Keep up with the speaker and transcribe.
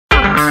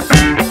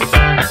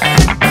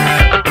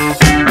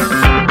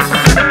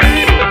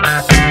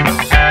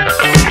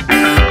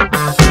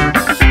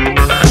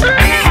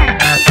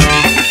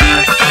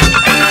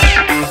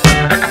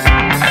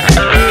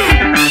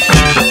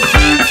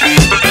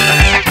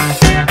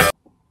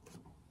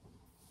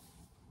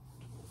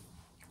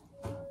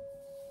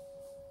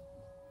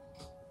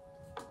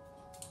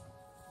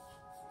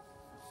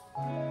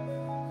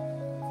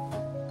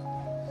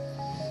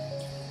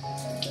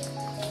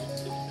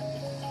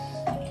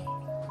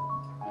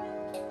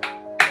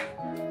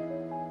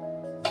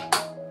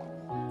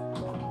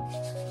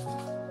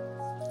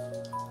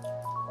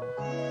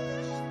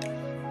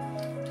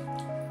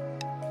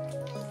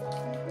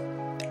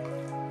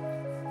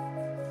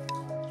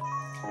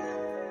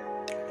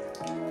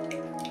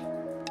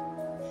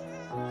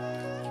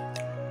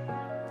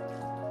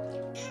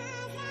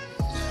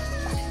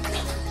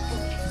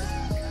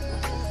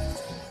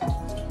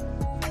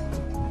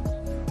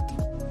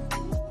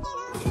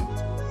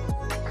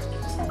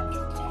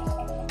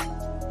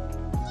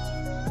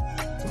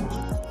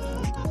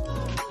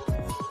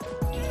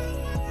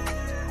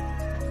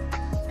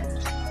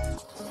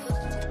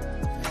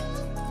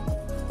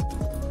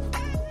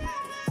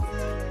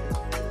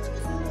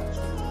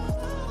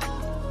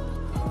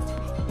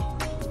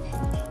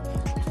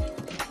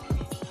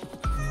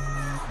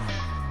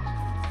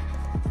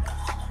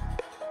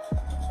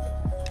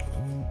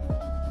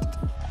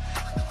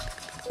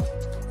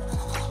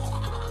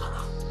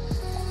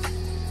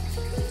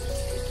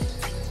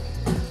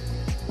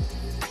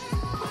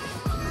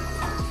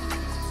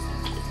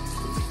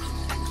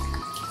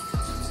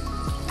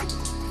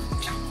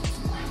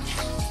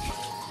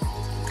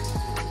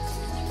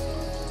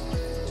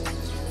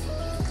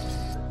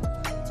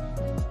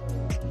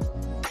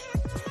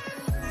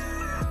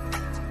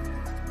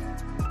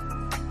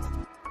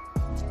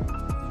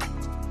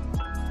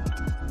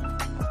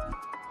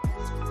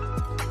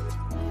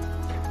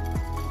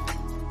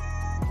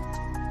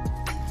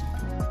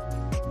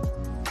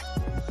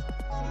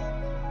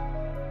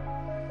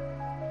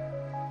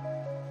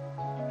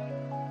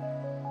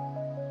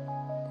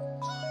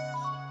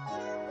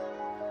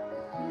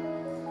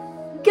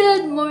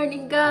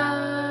morning,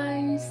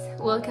 guys!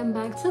 Welcome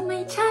back to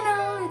my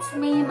channel! It's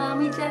me,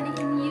 Mommy Jenny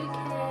in UK.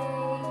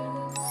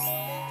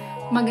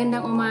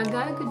 Magandang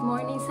umaga, good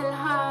morning sa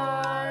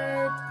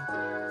lahat.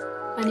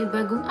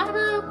 Panibagong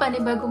araw,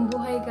 panibagong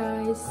buhay,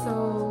 guys.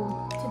 So,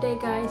 today,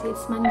 guys,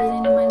 it's Monday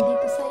na naman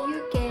dito sa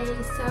UK.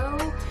 So,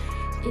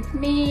 it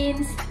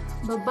means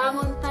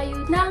babangon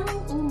tayo ng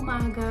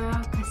umaga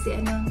kasi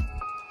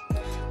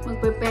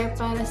mag-prepare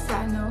para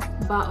sa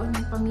baon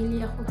ng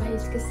pamilya ko,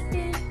 guys,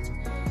 kasi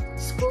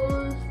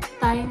school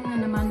time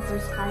na naman for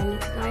Scarlett,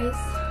 guys.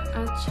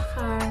 At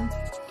saka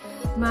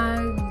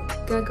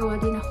maggagawa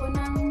din ako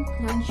ng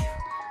lunch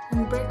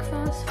and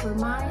breakfast for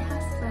my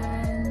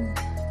husband.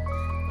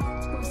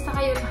 Kumusta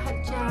kayo lahat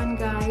dyan,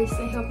 guys?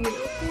 I hope you're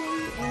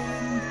okay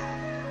and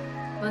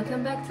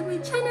welcome back to my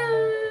channel!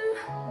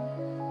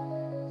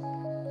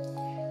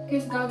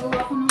 Guys, gagawa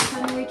ako ng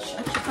sandwich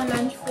at saka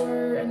lunch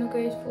for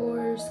guys,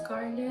 for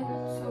Scarlett.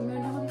 So,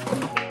 meron ako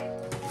dito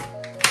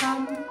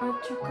ham at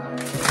saka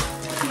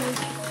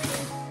cheese.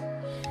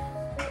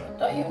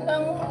 Tayo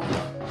ng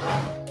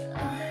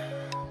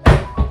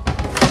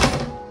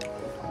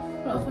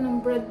wala ako ng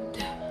bread.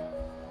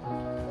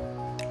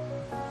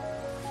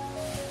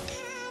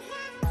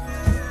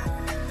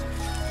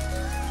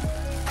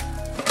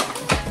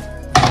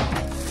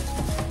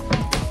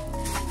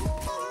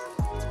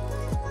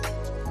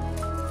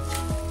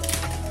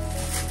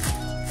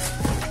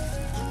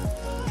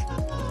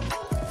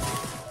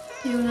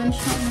 Yung lunch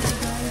na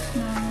guys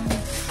na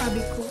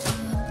sabi ko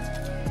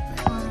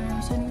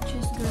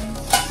sandwiches, guys.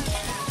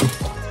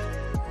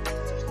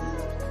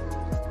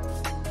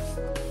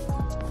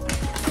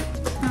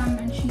 Ham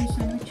and cheese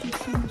sandwiches.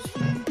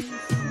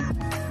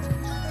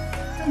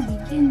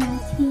 Bigyan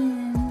natin.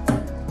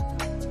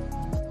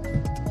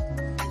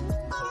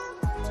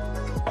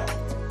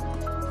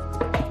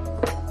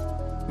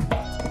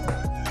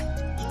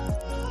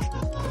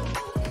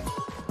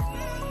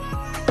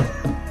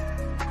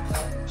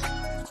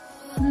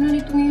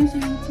 Nandito ngayon sa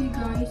UK,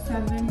 guys.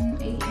 7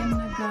 AM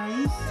na,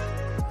 guys.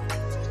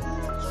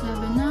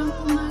 7 na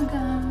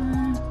umaga.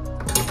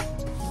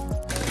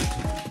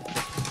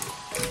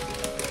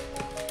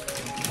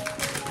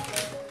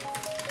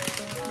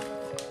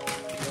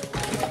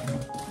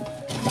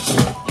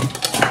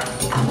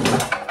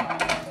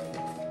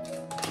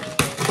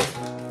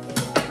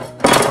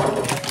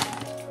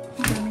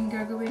 Daming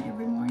gagawin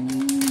every morning.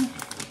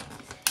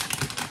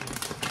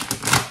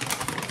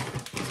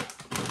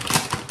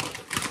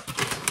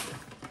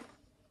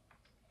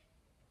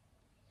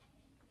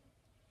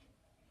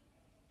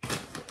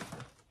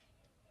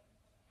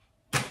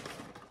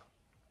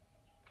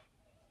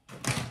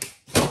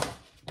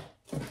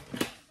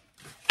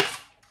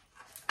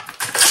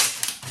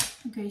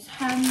 Guys,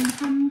 ham.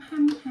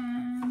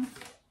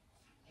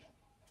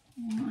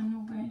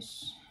 Yung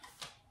guys,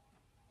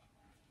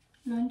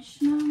 lunch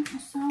ng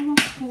asawa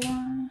ko,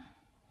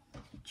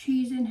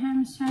 cheese and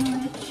ham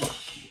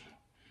sandwich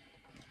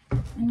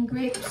and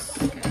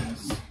grapes,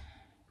 guys.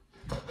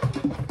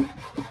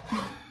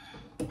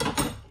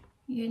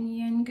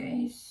 Yan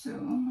guys. So,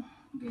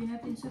 gawin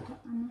natin sa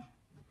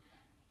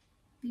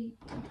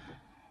dito.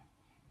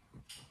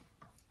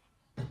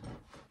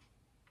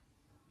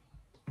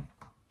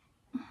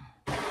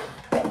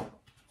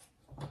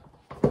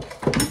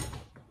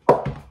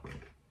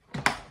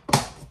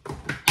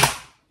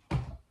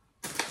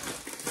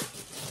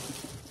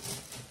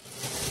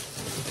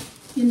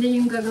 Yun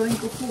din yung gagawin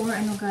ko for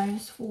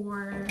guys,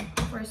 for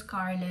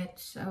Scarlett.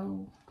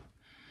 So,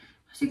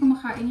 kasi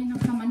kumakain yun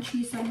ng ham and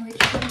cheese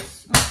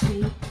sandwiches.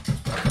 Okay.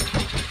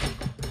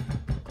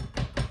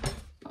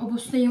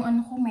 Paubos na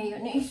yung ko,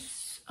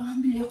 mayonnaise.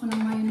 Bili ako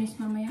ng mayonnaise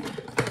mamaya.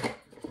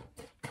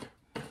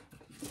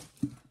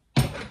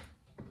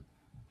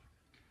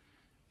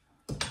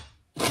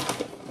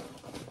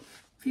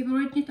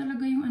 Favorite niya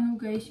talaga yung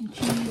guys, yung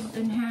cheese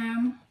and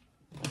ham.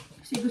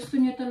 Kasi gusto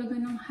niya talaga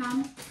ng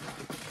ham.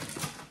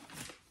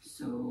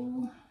 So,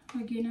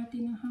 lagyan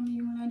natin ng ham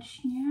yung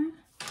lunch niya.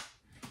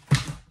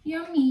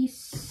 Yummies!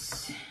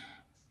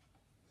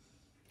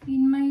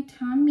 In my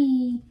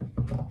tummy.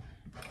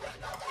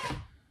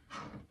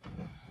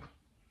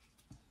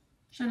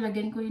 Siya,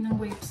 lagyan ko yun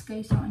ng grapes,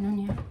 guys. So,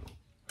 niya?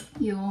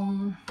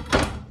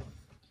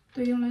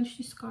 Ito yung lunch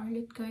ni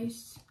Scarlett,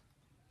 guys.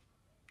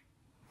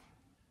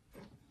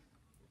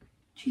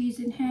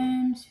 Cheese and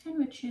ham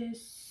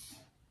sandwiches.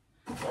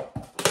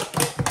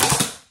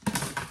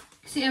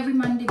 Kasi every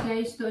Monday,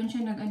 guys, doon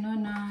siya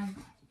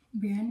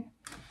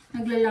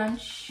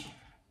nagla-lunch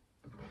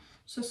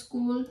sa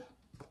school.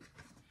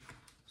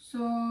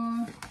 So,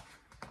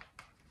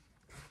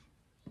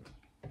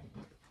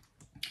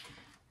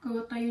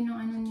 gawa tayo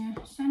ng niya,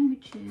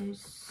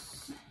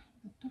 sandwiches.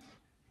 Ito.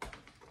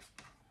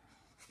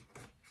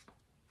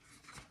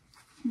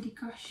 Hindi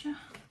kasya.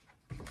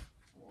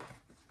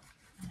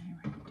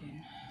 Alright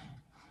then.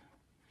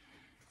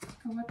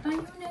 Gawa tayo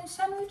ng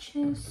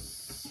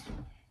sandwiches.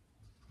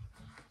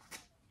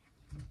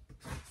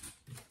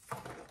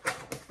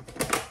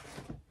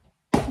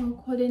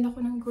 Kuha din ako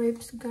ng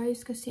grapes,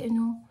 guys, kasi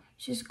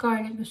si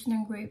Scarlett gusto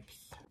ng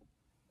grapes.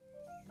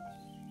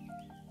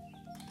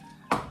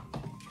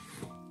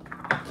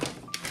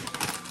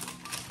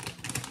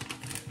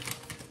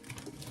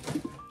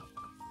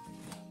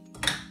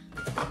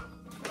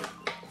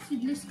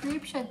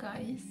 Grape siya,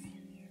 guys.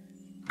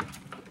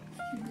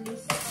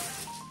 Seedless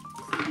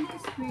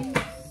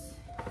grapes.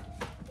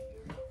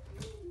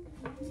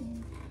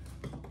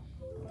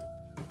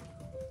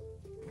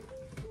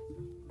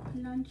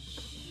 Lunch.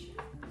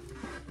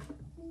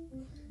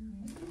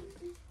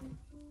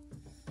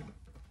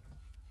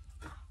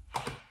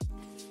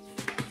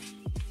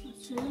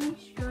 So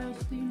lunch, guys.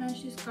 Ito yung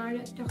lunch is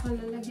Scarlett. Tsaka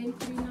lalagyan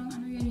ko rin ng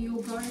ano yan,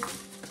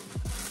 yogurt.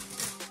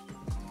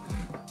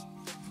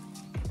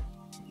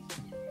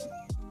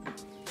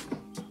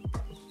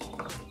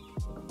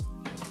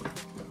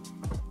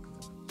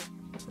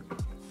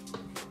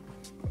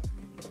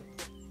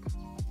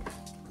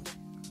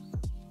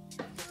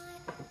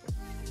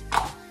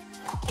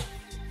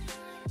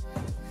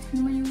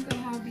 Naman yung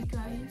kahabi,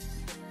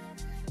 guys.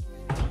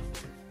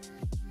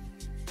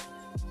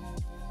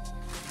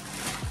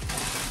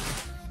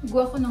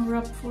 Gawa ko ng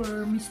wrap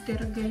for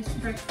Mr. guys.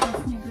 Breakfast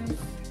niya,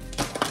 guys.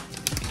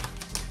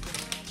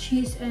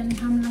 Cheese and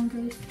ham lang,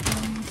 guys.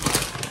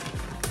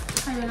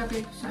 Kaya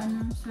lagay ko sa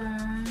ano, sa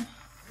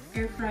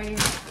air fryer.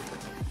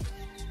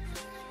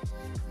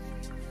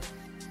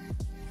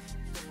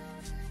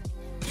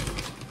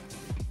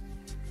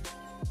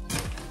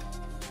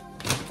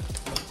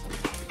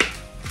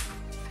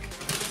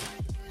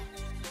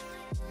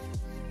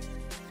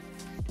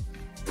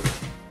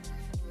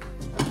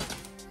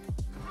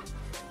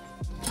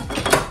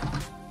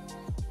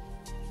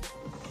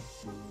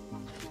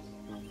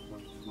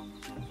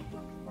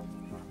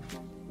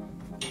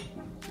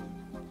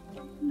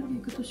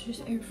 Ito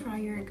sa air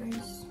fryer,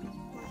 guys.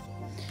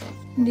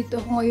 Nandito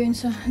ako ngayon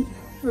sa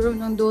room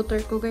ng daughter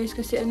ko, guys,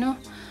 kasi ano,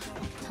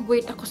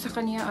 wait ako sa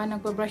kanya.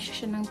 Nagbabrush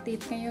siya ng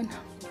teeth ngayon.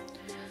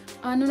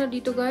 Ano na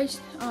dito,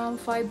 guys,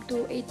 5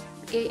 to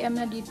 8 AM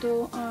na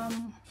dito.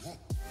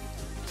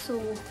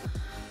 So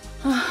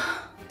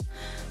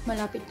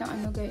malapit na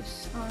ano,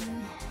 guys,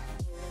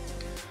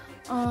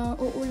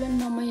 uulan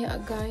mamaya,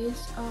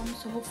 guys.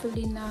 So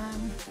hopefully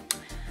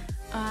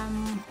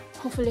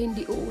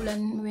hindi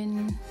uulan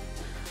when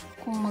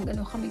kung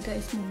mag-ano kami,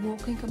 guys,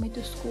 mag-walking kami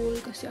to school,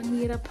 kasi ang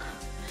hirap,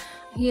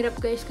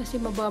 guys, kasi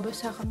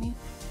mababasa kami.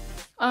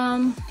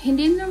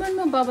 Hindi naman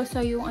mababasa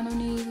yung ano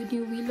ni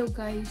Willow,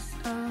 guys,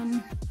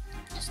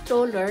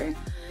 stroller,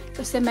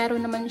 kasi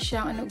meron naman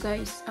siyang ano,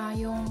 guys,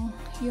 yung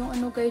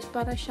ano, guys,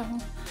 para siyang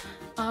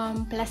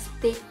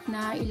plastic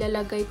na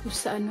ilalagay ko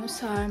sa ano,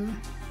 sa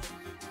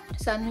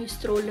ano yung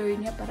stroller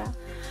niya,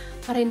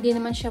 para hindi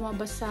naman siya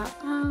mabasa.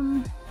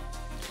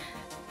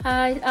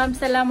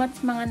 Salamat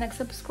sa mga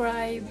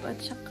nag-subscribe, at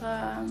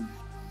saka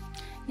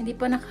hindi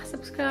pa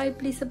nakasubscribe,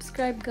 please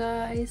subscribe,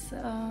 guys,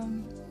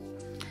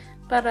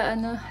 para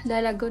ano,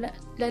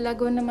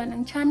 lalago naman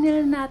ang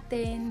channel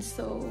natin.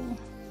 So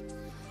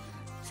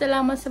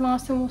salamat sa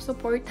mga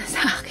sumusuporta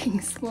sa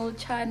aking small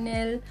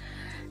channel,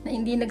 na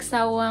hindi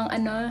nagsawang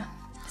ano,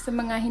 sa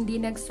mga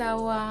hindi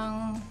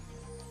nagsawang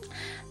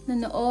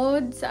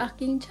nanood sa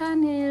aking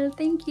channel.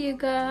 Thank you,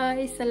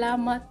 guys.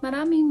 Salamat,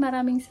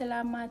 maraming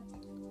salamat.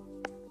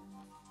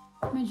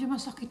 Medyo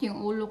masakit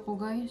yung ulo ko,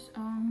 guys.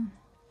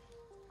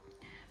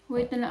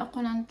 Wait na lang ako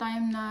ng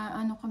time na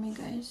ano kami,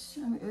 guys.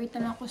 Wait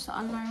na lang ako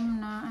sa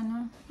alarm na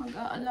ano,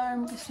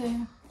 mag-a-alarm, kasi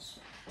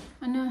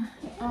ano,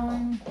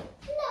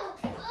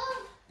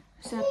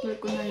 settle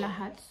ko na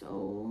lahat. So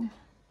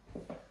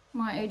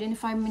mga 8 and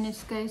 5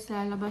 minutes, guys,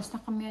 lalabas na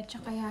kami, at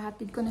saka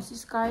hahatid ko na si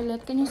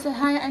Scarlett. Can you say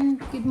hi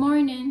and good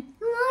morning?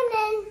 Good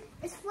morning.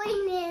 It's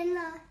raining.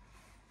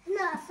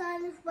 No,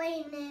 sun is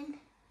raining.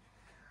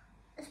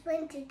 It's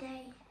raining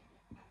today.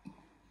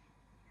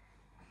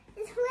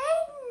 It's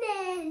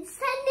raining.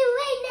 Sunny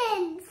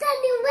raining.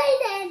 Sunny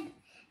raining.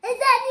 It's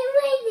sunny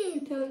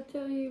raining.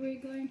 Tell you where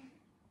you're going.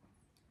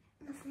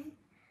 Nothing.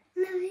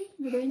 Nothing.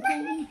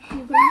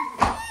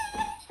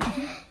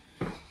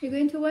 You're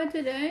going to what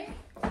today?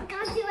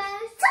 Because you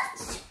wear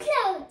such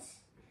clothes.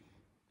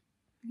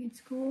 At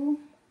school.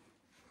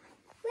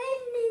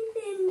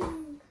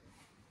 Raining.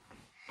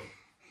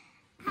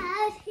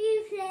 How's he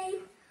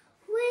playing?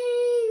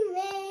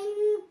 Rain,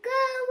 go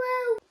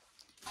away.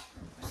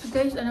 So,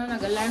 guys, ano,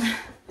 nag-alarm.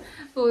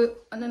 So,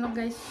 ano na,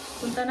 guys,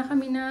 punta na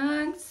kami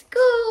ng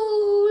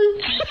school.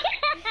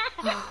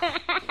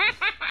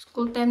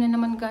 School time na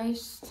naman,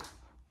 guys.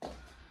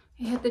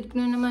 Ihatid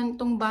ko na naman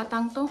itong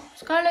batang to.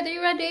 Scarlett, are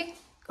you ready?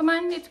 Come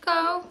on, let's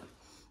go.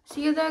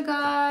 See you there,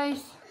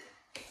 guys.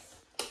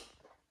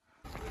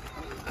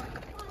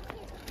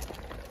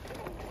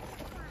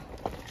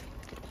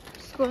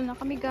 School na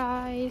kami,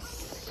 guys.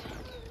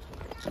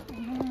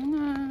 Ayan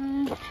na.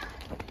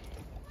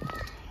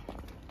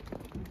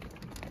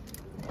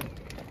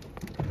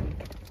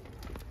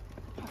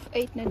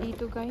 8 na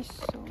dito, guys.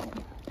 So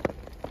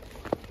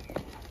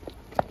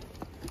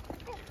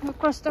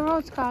across the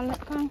road, Scarlett.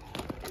 Come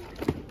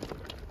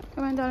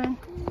on, darling.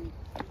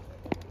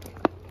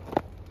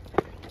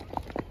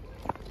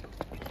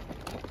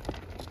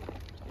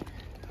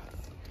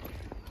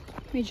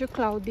 Medyo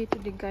cloudy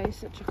today,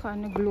 guys, at saka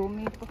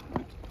gloomy pa.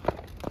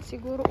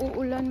 Siguro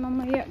uulan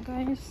mamaya,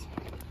 guys.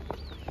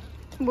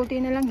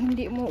 Buti na lang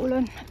hindi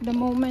umuulan at the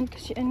moment,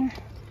 kasi ano,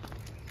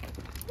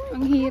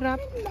 Ang hirap.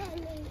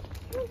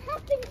 What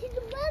happened to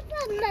the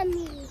weather,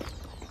 Mommy?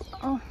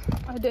 Oh,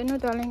 I don't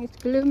know, darling. It's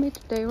gloomy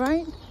today,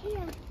 right?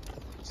 Yeah.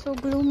 So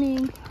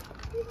gloomy.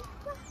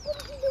 What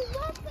happened to the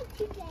weather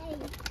today?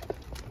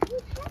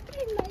 What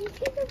happened, Mommy,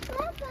 to the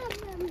weather,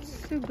 Mommy?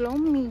 So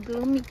gloomy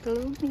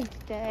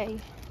today.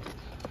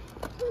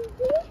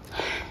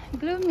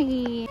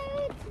 Gloomy.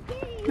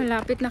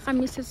 Malapit na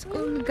kami sa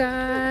school,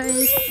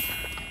 guys.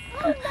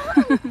 Oh,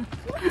 no.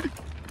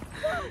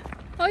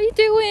 How you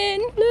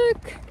doing?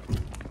 Look.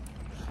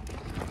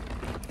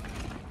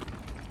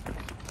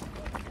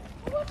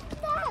 What's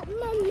that,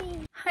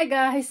 Mommy? Hi,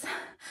 guys.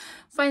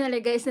 Finally,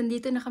 guys,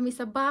 nandito na kami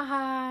sa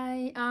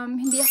bahay.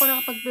 Hindi ako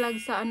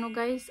nakapag-vlog sa ano,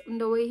 guys, on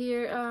the way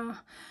here.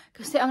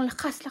 Kasi ang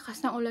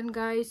lakas-lakas ng ulan,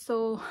 guys.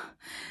 So,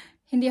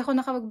 hindi ako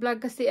nakapag-vlog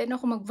kasi ano,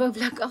 kung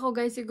mag-vlog ako,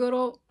 guys,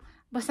 siguro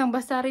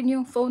basang-basa rin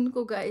yung phone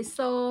ko, guys.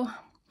 So,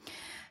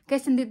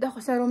 guys, nandito ako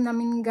sa room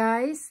namin,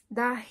 guys,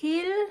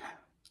 dahil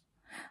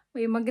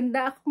may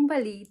maganda akong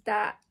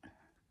balita.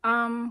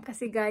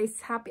 Kasi,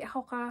 guys, happy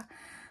ako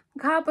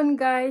kahapon,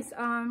 guys.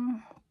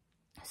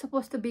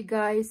 Supposed to be,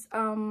 guys,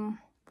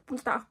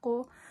 pupunta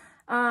ako,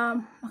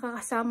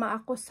 makakasama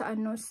ako sa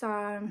ano,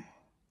 sa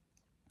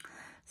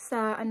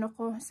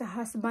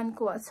husband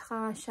ko at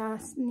saka siya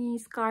ni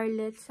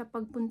Scarlett sa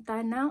pagpunta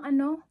ng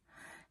ano,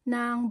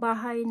 ng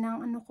bahay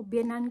ng ano ko,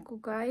 byanan ko,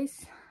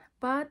 guys.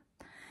 But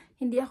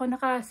hindi ako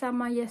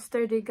nakasama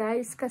yesterday,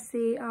 guys,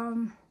 kasi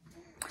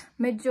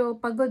medyo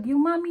pagod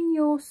yung mami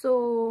niyo. So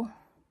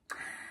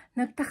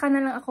nagtaka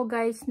na lang ako,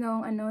 guys,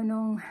 nung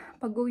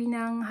pag-uwi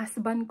ng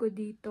husband ko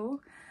dito.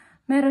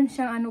 Meron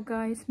siyang ano,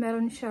 guys,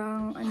 meron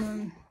siyang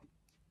ano,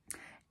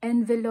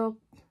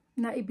 envelope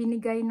na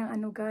ibinigay ng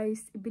ano,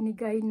 guys,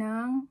 ibinigay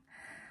ng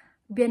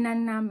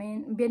byanan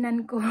namin,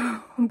 byanan ko,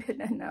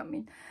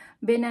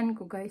 byanan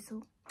ko, guys.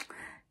 So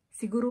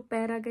siguro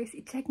pera, guys,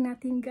 i-check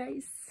natin,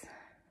 guys.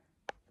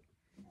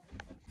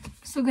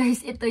 So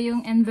guys, ito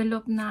yung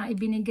envelope na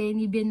ibinigay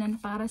ni byanan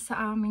para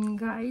sa amin,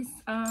 guys.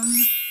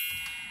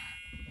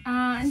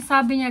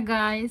 Sabi niya,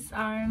 guys,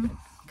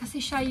 kasi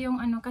siya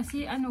yung ano,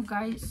 kasi ano,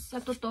 guys, sa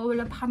totoo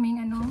wala pa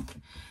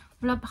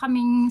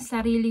kaming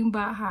sariling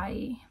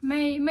bahay.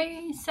 May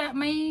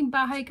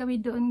bahay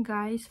kami doon,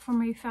 guys, for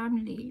my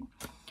family.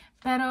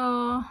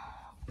 Pero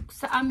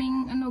sa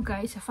aming ano,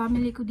 guys, sa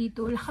family ko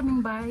dito, wala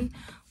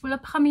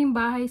pa kaming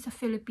bahay sa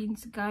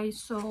Philippines, guys.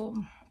 So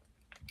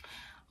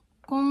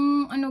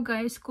kung ano,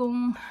 guys,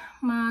 kung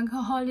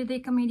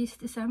mag-holiday kami this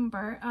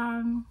December,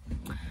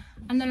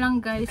 ano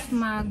lang, guys,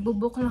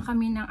 magbubook lang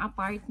kami ng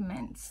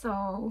apartment.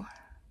 So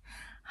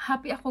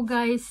happy ako,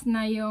 guys,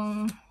 na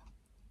yung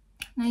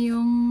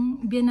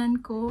byanan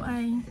ko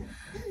ay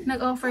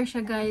nag-offer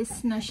siya,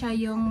 guys, na siya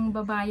yung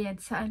babayad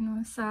sa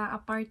ano, sa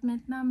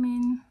apartment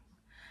namin.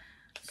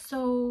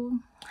 So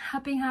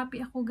happy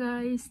ako,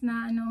 guys,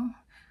 na ano,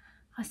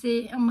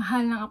 kasi ang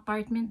mahal ng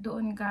apartment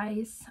doon,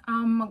 guys.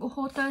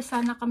 Mag-hotel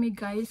sana kami,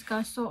 guys,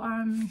 kaso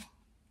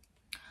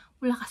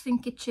wala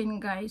kasing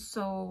kitchen, guys.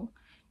 So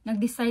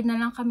nag-decide na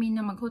lang kami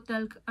na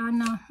mag-hotel,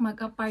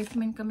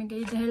 mag-apartment kami,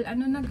 guys. Dahil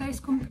ano na,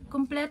 guys,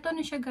 kompleto na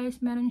siya, guys.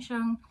 Meron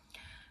siyang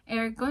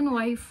aircon,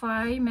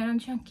 wifi,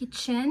 meron siyang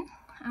kitchen,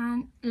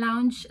 and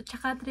lounge, at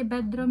saka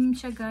 3-bedroom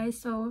siya,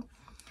 guys. So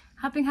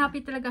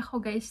happy talaga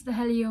ako, guys,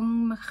 dahil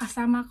yung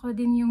makakasama ko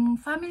din yung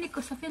family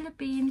ko sa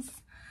Philippines.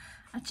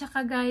 At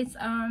saka, guys,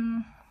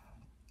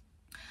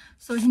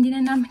 so hindi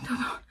na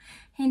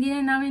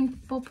namin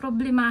po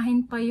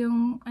problemahin pa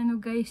yung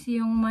ano, guys,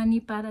 yung money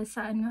para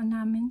sa ano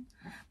namin,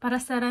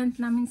 para sa rent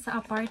namin sa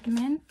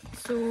apartment.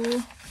 So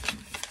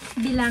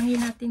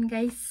bilangin natin,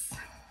 guys.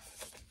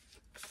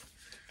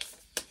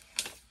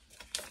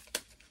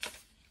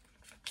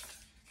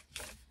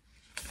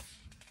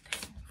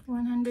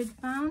 £100,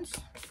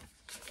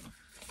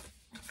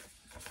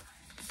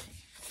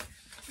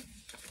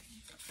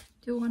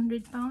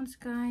 £200,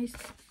 guys,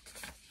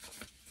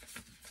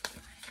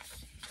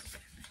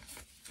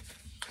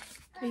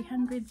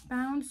 £300,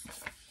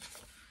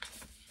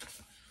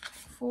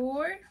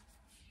 4,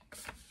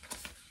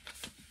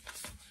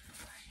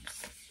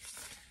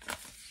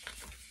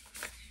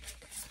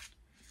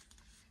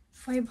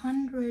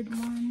 500,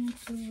 1,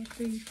 2,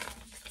 3.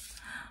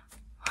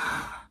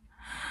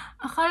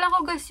 Akala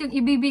ko, guys, yung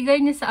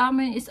ibibigay niya sa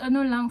amin is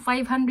ano lang,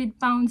 £500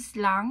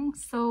 lang.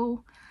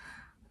 So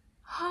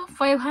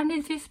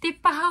 £550,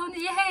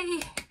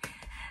 yay!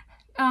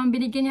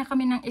 Binigyan niya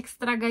kami ng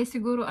extra, guys,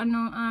 siguro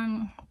ano,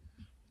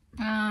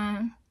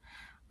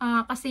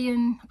 kasi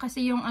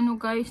yung ano,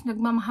 guys,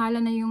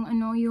 nagmamahala na yung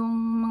ano,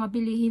 yung mga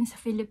bilihin sa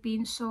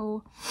Philippines.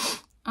 So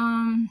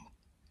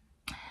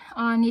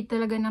need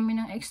talaga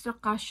namin ng extra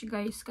cash,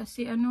 guys,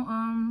 kasi ano,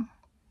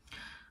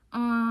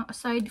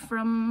 aside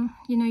from,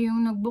 you know,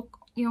 yung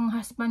nagbook yung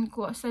husband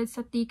ko, aside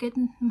sa ticket,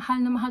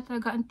 mahal na mahal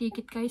talaga ang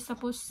ticket, guys.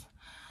 Tapos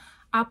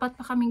 4 pa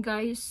kami,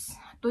 guys,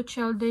 2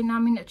 children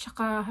namin at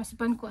saka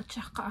husband ko at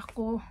saka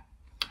ako.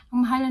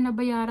 Ang mahal na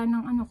bayaran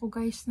ng ano ko,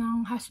 guys,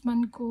 ng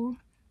husband ko.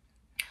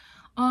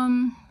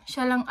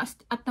 Siya lang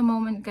at the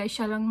moment, guys,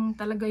 siya lang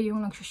talaga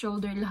yung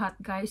nag-shoulder lahat,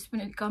 guys,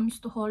 when it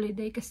comes to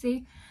holiday,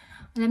 kasi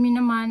alam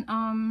niyo naman,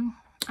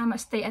 I'm a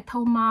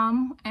stay-at-home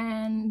mom,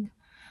 and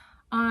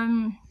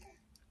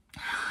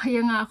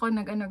kaya nga ako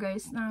nag-ano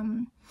guys,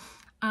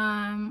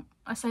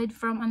 aside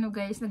from ano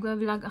guys,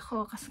 nagwa-vlog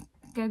ako kasi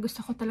kaya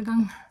gusto ko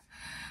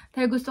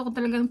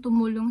talagang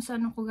tumulong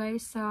sa ano ko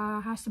guys,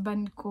 sa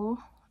husband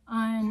ko.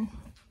 And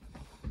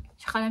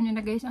tsaka alam niyo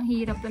na guys, ang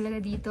hirap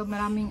talaga dito,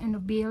 maraming ano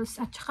bills.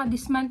 At tsaka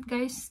this month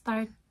guys,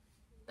 start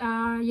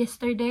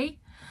yesterday,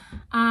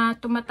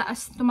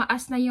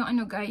 tumaas na yung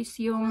ano guys,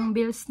 yung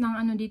bills ng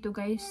ano dito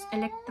guys,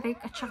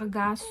 electric at tsaka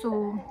gas.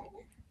 So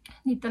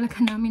hindi talaga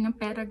namin ng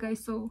pera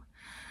guys. So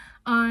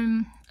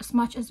as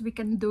much as we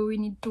can do, we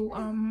need to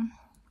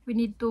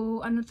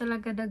ano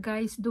talaga da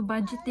guys, do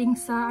budgeting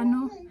sa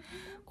ano,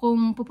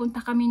 kung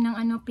pupunta kami ng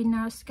ano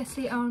Pinas,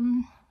 kasi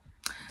alam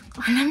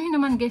niyo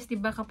naman guys,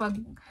 diba, kapag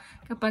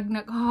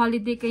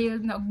nag-holiday kayo,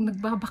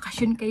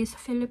 nagbabakasyon kayo sa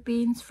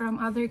Philippines from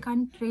other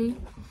country,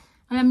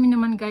 alam niyo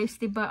naman guys,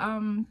 diba,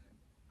 ang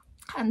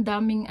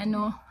daming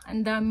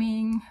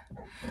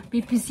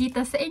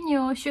bibisita sa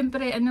inyo.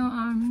 Syempre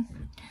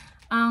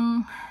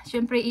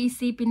syempre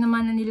isipin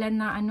naman na nila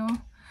na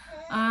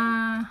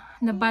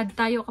na bad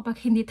tayo kapag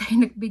hindi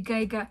tayo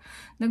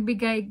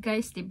nagbigay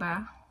guys,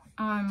 diba?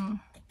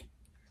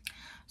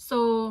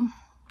 So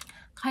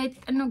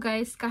kahit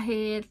guys,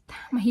 kahit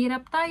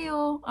mahirap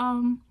tayo,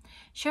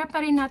 share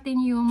pa rin natin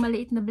yung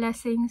maliit na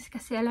blessings,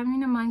 kasi alam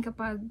niyo naman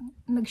kapag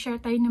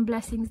nag-share tayo ng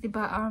blessings,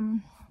 diba,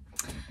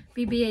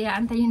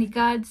 bibiyayaan tayo ni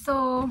God.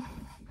 So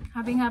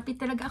happy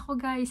talaga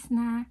ako guys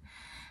na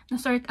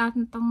na-sort out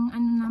nitong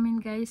namin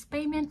guys,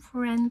 payment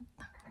for rent.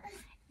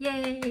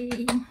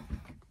 Yay!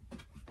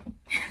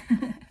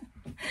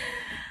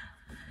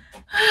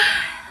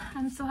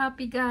 I'm so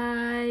happy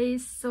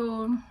guys.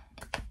 So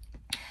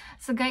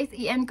guys,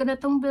 i-end ko na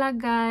tong vlog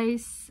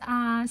guys.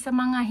 Sa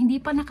mga hindi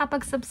pa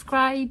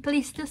nakapag-subscribe,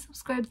 please do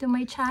subscribe to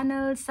my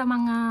channel. Sa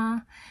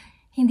mga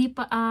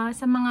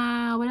sa mga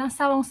walang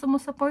sawang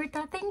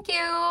sumusuporta, thank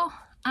you.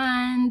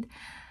 And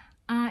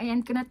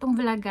i-end ko na tong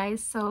vlog guys.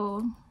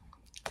 So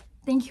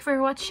thank you for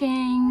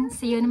watching.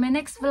 See you in my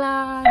next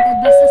vlog. God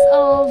bless us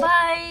all.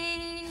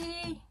 Bye!